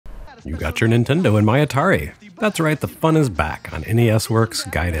You got your Nintendo in my Atari. That's right, the fun is back on NES Works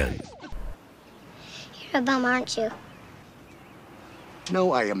Gaiden. You're a bum, aren't you?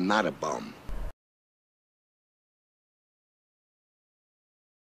 No, I am not a bum.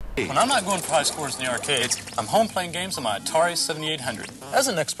 When I'm not going for high scores in the arcades, I'm home playing games on my Atari 7800. As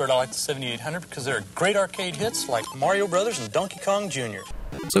an expert, I like the 7800 because there are great arcade hits like Mario Brothers and Donkey Kong Jr.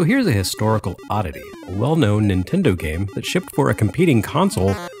 So here's a historical oddity, a well-known Nintendo game that shipped for a competing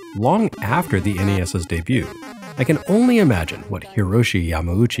console long after the NES's debut. I can only imagine what Hiroshi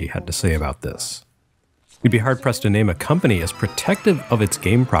Yamauchi had to say about this. You'd be hard-pressed to name a company as protective of its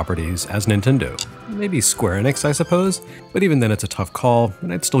game properties as Nintendo. Maybe Square Enix, I suppose, but even then it's a tough call,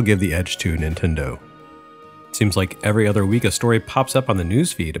 and I'd still give the edge to Nintendo. Seems like every other week a story pops up on the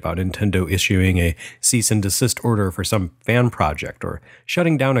newsfeed about Nintendo issuing a cease and desist order for some fan project, or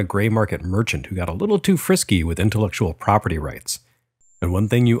shutting down a gray market merchant who got a little too frisky with intellectual property rights. And one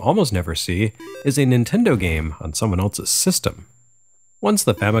thing you almost never see is a Nintendo game on someone else's system. Once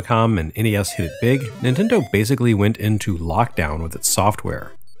the Famicom and NES hit it big, Nintendo basically went into lockdown with its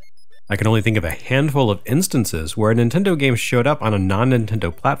software. I can only think of a handful of instances where a Nintendo game showed up on a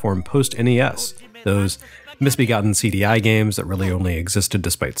non-Nintendo platform post-NES. Those misbegotten CDI games that really only existed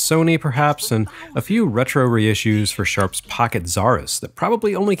despite Sony, perhaps, and a few retro reissues for Sharp's Pocket Zaurus that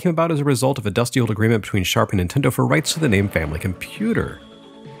probably only came about as a result of a dusty old agreement between Sharp and Nintendo for rights to the name Family Computer.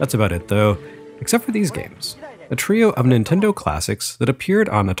 That's about it, though, except for these games. A trio of Nintendo classics that appeared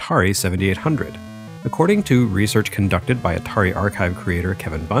on Atari 7800. According to research conducted by Atari Archive creator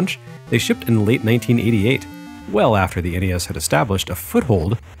Kevin Bunch, they shipped in late 1988, well after the NES had established a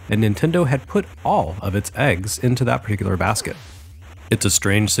foothold and Nintendo had put all of its eggs into that particular basket. It's a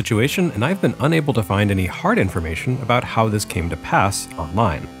strange situation, and I've been unable to find any hard information about how this came to pass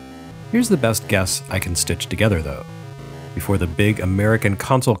online. Here's the best guess I can stitch together, though. Before the big American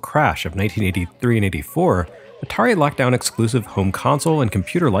console crash of 1983 and 84, Atari locked down exclusive home console and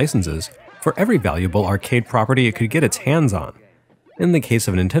computer licenses for every valuable arcade property it could get its hands on. In the case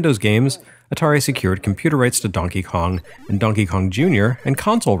of Nintendo's games, Atari secured computer rights to Donkey Kong and Donkey Kong Jr. and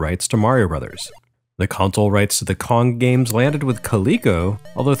console rights to Mario Brothers. The console rights to the Kong games landed with Coleco,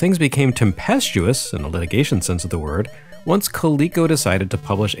 although things became tempestuous, in a litigation sense of the word, once Coleco decided to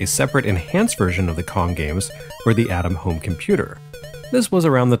publish a separate enhanced version of the Kong games for the Atom home computer. This was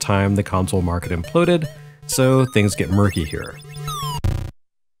around the time the console market imploded, so things get murky here.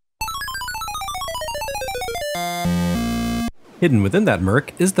 Hidden within that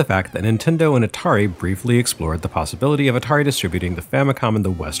murk is the fact that Nintendo and Atari briefly explored the possibility of Atari distributing the Famicom in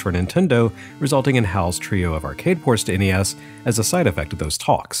the West for Nintendo, resulting in HAL's trio of arcade ports to NES as a side effect of those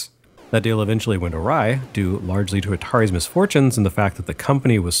talks. That deal eventually went awry, due largely to Atari's misfortunes and the fact that the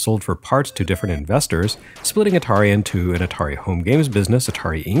company was sold for parts to different investors, splitting Atari into an Atari home games business,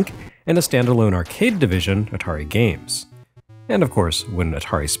 Atari Inc., and a standalone arcade division, Atari Games. And of course, when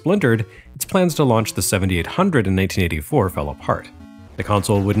Atari splintered, its plans to launch the 7800 in 1984 fell apart. The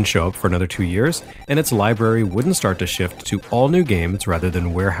console wouldn't show up for another 2 years, and its library wouldn't start to shift to all new games rather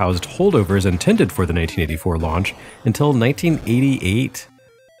than warehoused holdovers intended for the 1984 launch until 1988.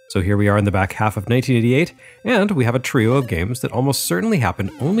 So here we are in the back half of 1988, and we have a trio of games that almost certainly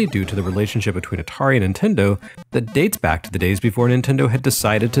happened only due to the relationship between Atari and Nintendo that dates back to the days before Nintendo had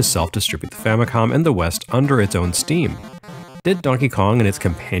decided to self-distribute the Famicom in the West under its own steam. Did Donkey Kong and its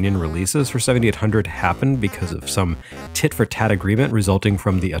companion releases for 7800 happen because of some tit-for-tat agreement resulting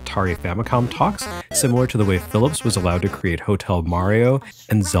from the Atari Famicom talks, similar to the way Philips was allowed to create Hotel Mario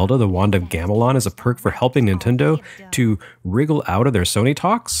and Zelda the Wand of Gamelon as a perk for helping Nintendo to wriggle out of their Sony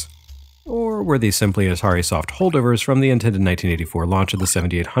talks? Or were these simply Atari soft holdovers from the intended 1984 launch of the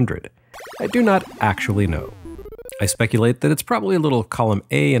 7800? I do not actually know. I speculate that it's probably a little of column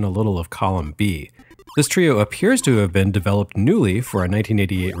A and a little of column B. This trio appears to have been developed newly for a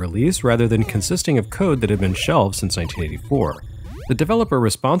 1988 release rather than consisting of code that had been shelved since 1984. The developer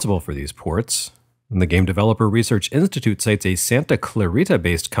responsible for these ports, and the Game Developer Research Institute cites a Santa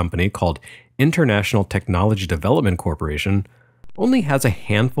Clarita-based company called International Technology Development Corporation, only has a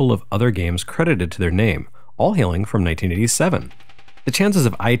handful of other games credited to their name, all hailing from 1987. The chances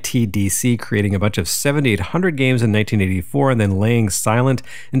of ITDC creating a bunch of 7800 games in 1984 and then laying silent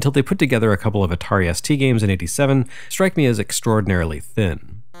until they put together a couple of Atari ST games in 87 strike me as extraordinarily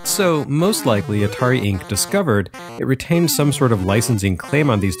thin. So, most likely Atari Inc. discovered it retained some sort of licensing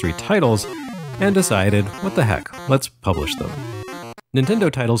claim on these three titles and decided, what the heck, let's publish them.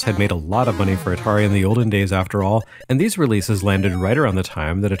 Nintendo titles had made a lot of money for Atari in the olden days after all, and these releases landed right around the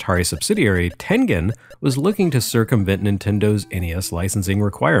time that Atari subsidiary Tengen was looking to circumvent Nintendo's NES licensing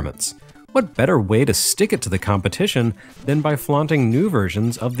requirements. What better way to stick it to the competition than by flaunting new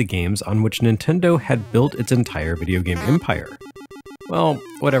versions of the games on which Nintendo had built its entire video game empire? Well,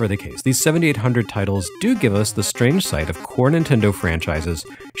 whatever the case, these 7800 titles do give us the strange sight of core Nintendo franchises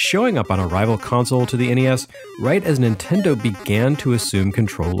showing up on a rival console to the NES right as Nintendo began to assume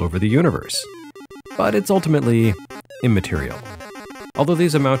control over the universe. But it's ultimately immaterial. Although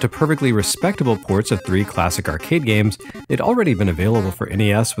these amount to perfectly respectable ports of 3 classic arcade games, they'd already been available for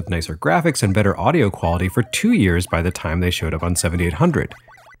NES with nicer graphics and better audio quality for 2 years by the time they showed up on 7800.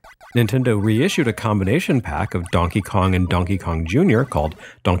 Nintendo reissued a combination pack of Donkey Kong and Donkey Kong Jr. called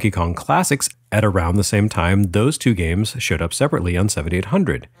Donkey Kong Classics at around the same time those 2 games showed up separately on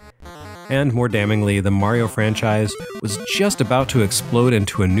 7800. And more damningly, the Mario franchise was just about to explode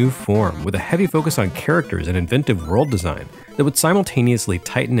into a new form with a heavy focus on characters and inventive world design that would simultaneously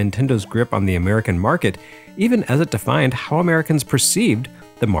tighten Nintendo's grip on the American market, even as it defined how Americans perceived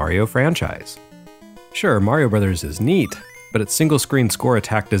the Mario franchise. Sure, Mario Bros. Is neat, but its single-screen score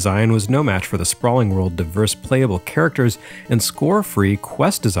attack design was no match for the sprawling world, diverse playable characters, and score-free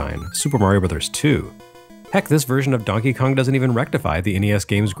quest design of Super Mario Bros. 2. Heck, this version of Donkey Kong doesn't even rectify the NES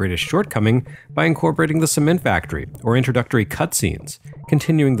game's greatest shortcoming by incorporating the cement factory or introductory cutscenes,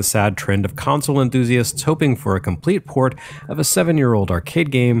 continuing the sad trend of console enthusiasts hoping for a complete port of a 7-year-old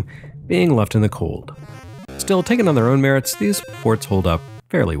arcade game being left in the cold. Still, taken on their own merits, these ports hold up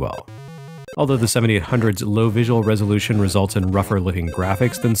fairly well. Although the 7800's low visual resolution results in rougher-looking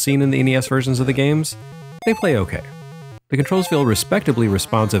graphics than seen in the NES versions of the games, they play okay. The controls feel respectably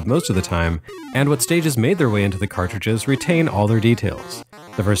responsive most of the time, and what stages made their way into the cartridges retain all their details.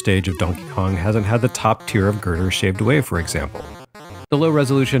 The first stage of Donkey Kong hasn't had the top tier of girders shaved away, for example. The low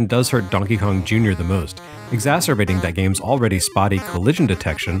resolution does hurt Donkey Kong Jr. the most, exacerbating that game's already spotty collision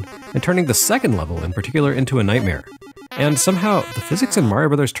detection and turning the second level in particular into a nightmare. And somehow, the physics in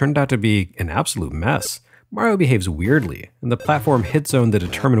Mario Bros. Turned out to be an absolute mess. Mario behaves weirdly, and the platform hit zone that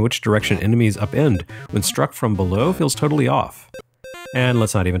determine which direction enemies upend when struck from below feels totally off. And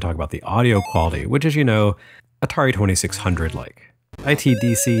let's not even talk about the audio quality, which is, Atari 2600-like.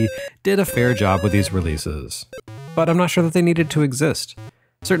 ITDC did a fair job with these releases, but I'm not sure that they needed to exist.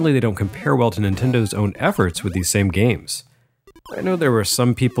 Certainly they don't compare well to Nintendo's own efforts with these same games. I know there were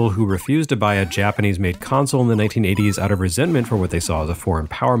some people who refused to buy a Japanese-made console in the 1980s out of resentment for what they saw as a foreign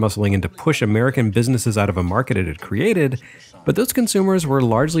power muscling in to push American businesses out of a market it had created, but those consumers were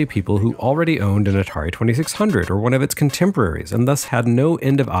largely people who already owned an Atari 2600 or one of its contemporaries and thus had no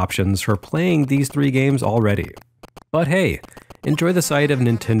end of options for playing these 3 games already. But hey, enjoy the sight of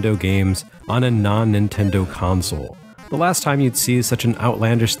Nintendo games on a non-Nintendo console. The last time you'd see such an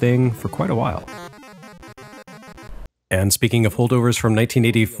outlandish thing for quite a while. And speaking of holdovers from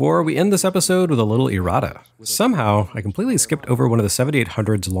 1984, we end this episode with a little errata. Somehow, I completely skipped over one of the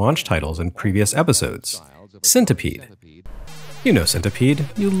 7800's launch titles in previous episodes, Centipede. You know Centipede,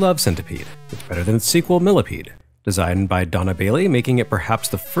 you love Centipede. It's better than its sequel, Millipede. Designed by Donna Bailey, making it perhaps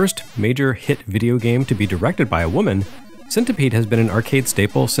the first major hit video game to be directed by a woman, Centipede has been an arcade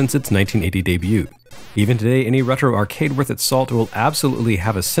staple since its 1980 debut. Even today, any retro arcade worth its salt will absolutely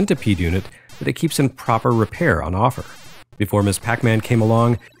have a Centipede unit that it keeps in proper repair on offer. Before Ms. Pac-Man came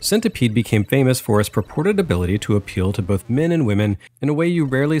along, Centipede became famous for its purported ability to appeal to both men and women in a way you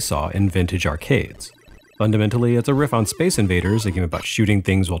rarely saw in vintage arcades. Fundamentally, it's a riff on Space Invaders, a game about shooting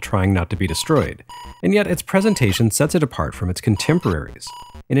things while trying not to be destroyed, and yet its presentation sets it apart from its contemporaries.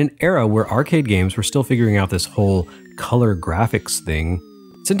 In an era where arcade games were still figuring out this whole color graphics thing,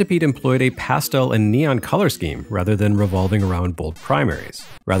 Centipede employed a pastel and neon color scheme rather than revolving around bold primaries.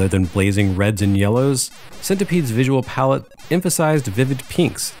 Rather than blazing reds and yellows, Centipede's visual palette emphasized vivid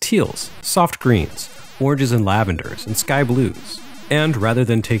pinks, teals, soft greens, oranges and lavenders, and sky blues. And rather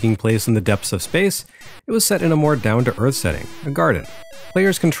than taking place in the depths of space, it was set in a more down-to-earth setting, a garden.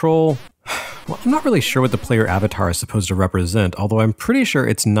 Players control... Well, I'm not really sure what the player avatar is supposed to represent, although I'm pretty sure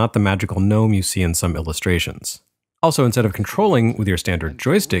it's not the magical gnome you see in some illustrations. Also, instead of controlling with your standard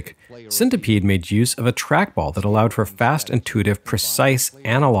joystick, Centipede made use of a trackball that allowed for fast, intuitive, precise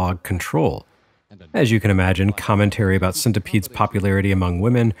analog control. As you can imagine, commentary about Centipede's popularity among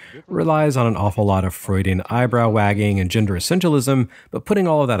women relies on an awful lot of Freudian eyebrow wagging and gender essentialism, but putting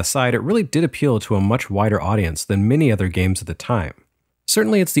all of that aside, it really did appeal to a much wider audience than many other games at the time.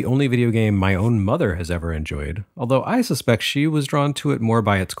 Certainly it's the only video game my own mother has ever enjoyed, although I suspect she was drawn to it more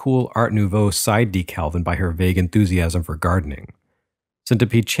by its cool Art Nouveau side decal than by her vague enthusiasm for gardening.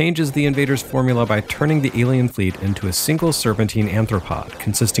 Centipede changes the Invaders' formula by turning the alien fleet into a single serpentine anthropod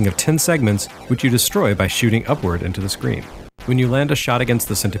consisting of 10 segments which you destroy by shooting upward into the screen. When you land a shot against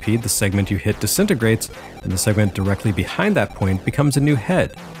the Centipede, the segment you hit disintegrates, and the segment directly behind that point becomes a new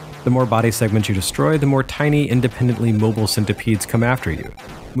head. The more body segments you destroy, the more tiny, independently mobile centipedes come after you,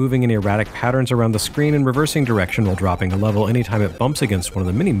 moving in erratic patterns around the screen and reversing direction while dropping a level anytime it bumps against one of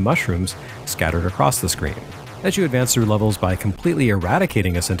the many mushrooms scattered across the screen. As you advance through levels by completely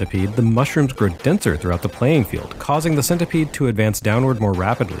eradicating a centipede, the mushrooms grow denser throughout the playing field, causing the centipede to advance downward more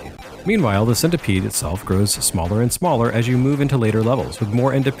rapidly. Meanwhile, the centipede itself grows smaller and smaller as you move into later levels, with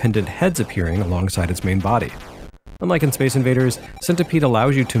more independent heads appearing alongside its main body. Unlike in Space Invaders, Centipede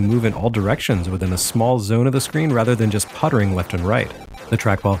allows you to move in all directions within a small zone of the screen rather than just puttering left and right. The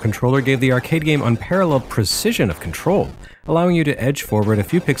trackball controller gave the arcade game unparalleled precision of control, allowing you to edge forward a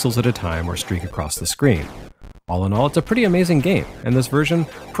few pixels at a time or streak across the screen. All in all, it's a pretty amazing game, and this version,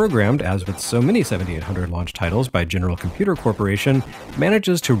 programmed as with so many 7800 launch titles by General Computing Corp,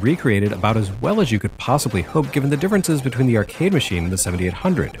 manages to recreate it about as well as you could possibly hope given the differences between the arcade machine and the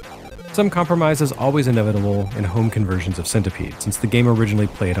 7800. Some compromise is always inevitable in home conversions of Centipede, since the game originally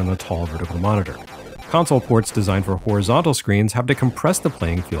played on a tall vertical monitor. Console ports designed for horizontal screens have to compress the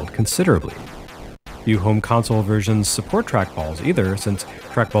playing field considerably. Few home console versions support trackballs either, since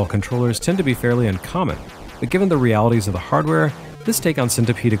trackball controllers tend to be fairly uncommon, but given the realities of the hardware, this take on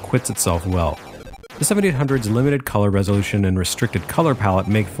Centipede acquits itself well. The 7800's limited color resolution and restricted color palette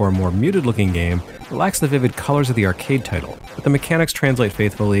make for a more muted-looking game that lacks the vivid colors of the arcade title, but the mechanics translate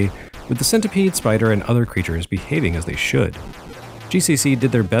faithfully, with the centipede, spider, and other creatures behaving as they should. GCC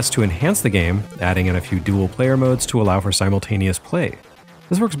did their best to enhance the game, adding in a few dual-player modes to allow for simultaneous play.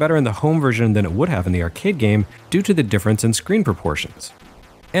 This works better in the home version than it would have in the arcade game due to the difference in screen proportions.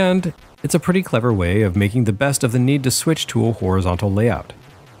 And it's a pretty clever way of making the best of the need to switch to a horizontal layout.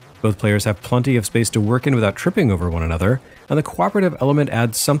 Both players have plenty of space to work in without tripping over one another, and the cooperative element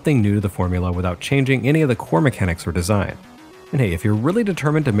adds something new to the formula without changing any of the core mechanics or design. And hey, if you're really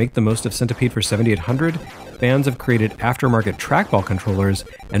determined to make the most of Centipede for 7800, fans have created aftermarket trackball controllers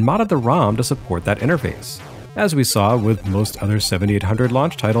and modded the ROM to support that interface. As we saw with most other 7800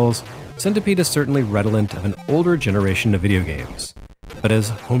 launch titles, Centipede is certainly redolent of an older generation of video games. But as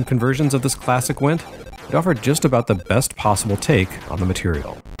home conversions of this classic went, it offered just about the best possible take on the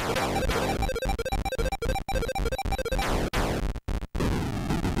material.